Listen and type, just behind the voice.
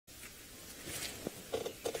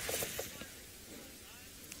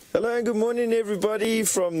Hello and good morning everybody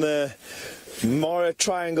from the Mara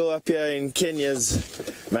Triangle up here in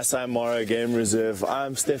Kenya's Masai Mara Game Reserve.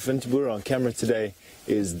 I'm Stefan Tabura. On camera today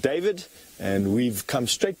is David, and we've come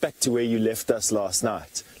straight back to where you left us last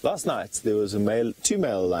night. Last night there was two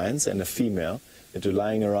male lions and a female that were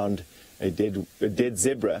lying around a dead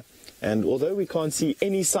zebra. And although we can't see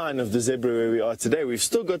any sign of the zebra where we are today, we've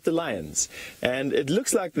still got the lions. And it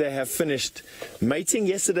looks like they have finished mating.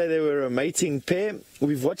 Yesterday they were a mating pair.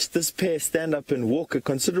 We've watched this pair stand up and walk a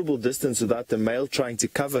considerable distance without the male trying to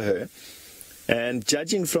cover her. And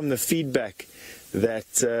judging from the feedback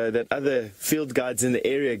that other field guides in the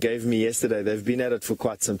area gave me yesterday, they've been at it for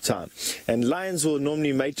quite some time. And lions will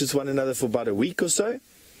normally mate with one another for about a week or so.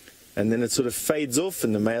 And then it sort of fades off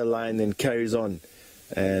and the male lion then carries on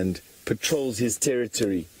and patrols his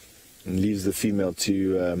territory and leaves the female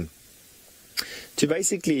to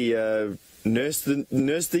basically nurse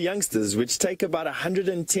the youngsters, which take about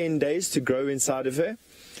 110 days to grow inside of her,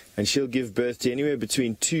 and she'll give birth to anywhere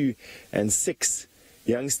between 2 and 6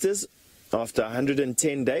 youngsters after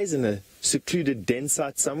 110 days in a secluded den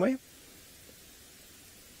site somewhere.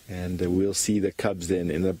 And we'll see the cubs then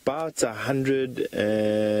in about 100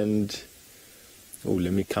 and... Oh,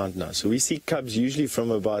 let me count now. So we see cubs usually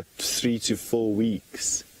from about 3 to 4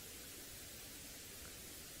 weeks.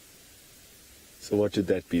 So what would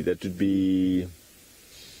that be? That would be,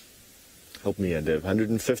 help me here, Dave,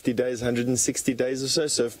 150 days, 160 days or so.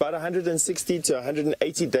 So about 160 to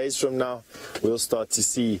 180 days from now, we'll start to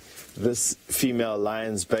see this female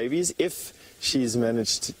lion's babies, if she's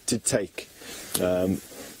managed to take.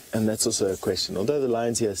 And that's also a question. Although the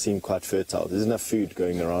lions here seem quite fertile, there's enough food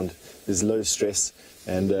going around. There's low stress,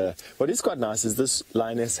 and what is quite nice is this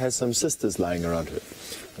lioness has some sisters lying around her.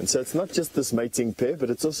 And so it's not just this mating pair, but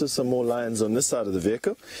it's also some more lions on this side of the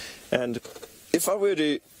vehicle. And if I were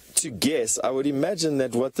to guess, I would imagine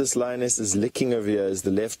that what this lioness is licking over here is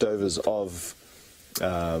the leftovers of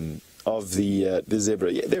the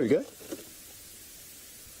zebra. Yeah, there we go.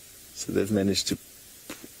 So they've managed to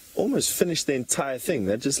almost finish the entire thing.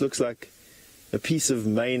 That just looks like a piece of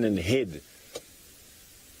mane and head.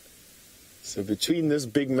 So between this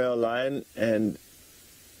big male lion and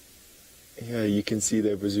here, you can see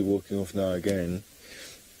they're busy walking off now again.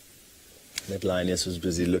 That lioness was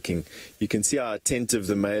busy looking. You can see how attentive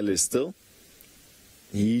the male is still.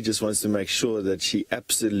 He just wants to make sure that she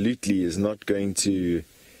absolutely is not going to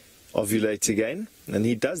ovulate again. And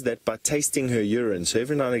he does that by tasting her urine. So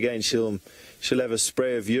every now and again she'll have a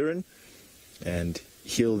spray of urine and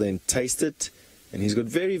he'll then taste it. And he's got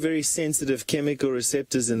very, very sensitive chemical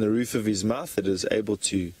receptors in the roof of his mouth that is able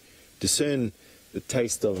to discern the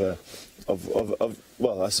taste of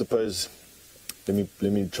well, I suppose, let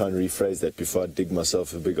me try and rephrase that before I dig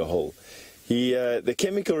myself a bigger hole. The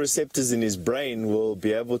chemical receptors in his brain will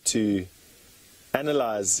be able to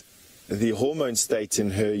analyze the hormone state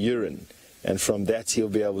in her urine. And from that, he'll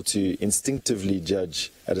be able to instinctively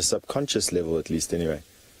judge, at a subconscious level at least anyway,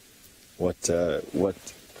 what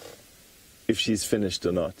if she's finished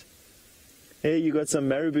or not. Here you got some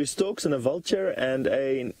marabou storks and a vulture and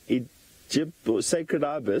an Egypt or sacred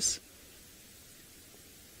ibis.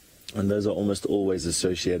 And those are almost always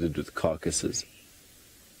associated with carcasses.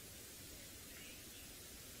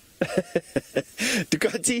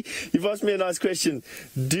 Ducati, you've asked me a nice question.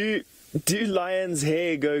 Do lions'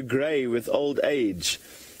 hair go grey with old age?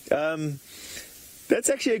 That's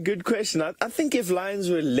actually a good question. I think if lions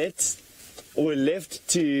were left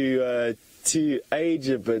to age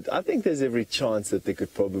a bit, I think there's every chance that they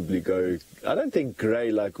could probably go, I don't think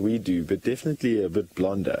grey like we do, but definitely a bit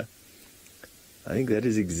blonder. I think that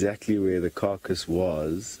is exactly where the carcass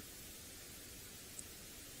was.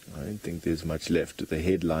 I don't think there's much left with the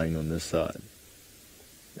head lying on this side.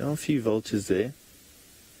 There are a few vultures there.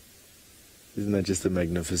 Isn't that just a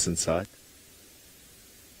magnificent sight?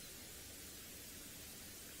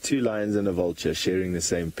 2 lions and a vulture sharing the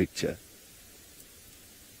same picture.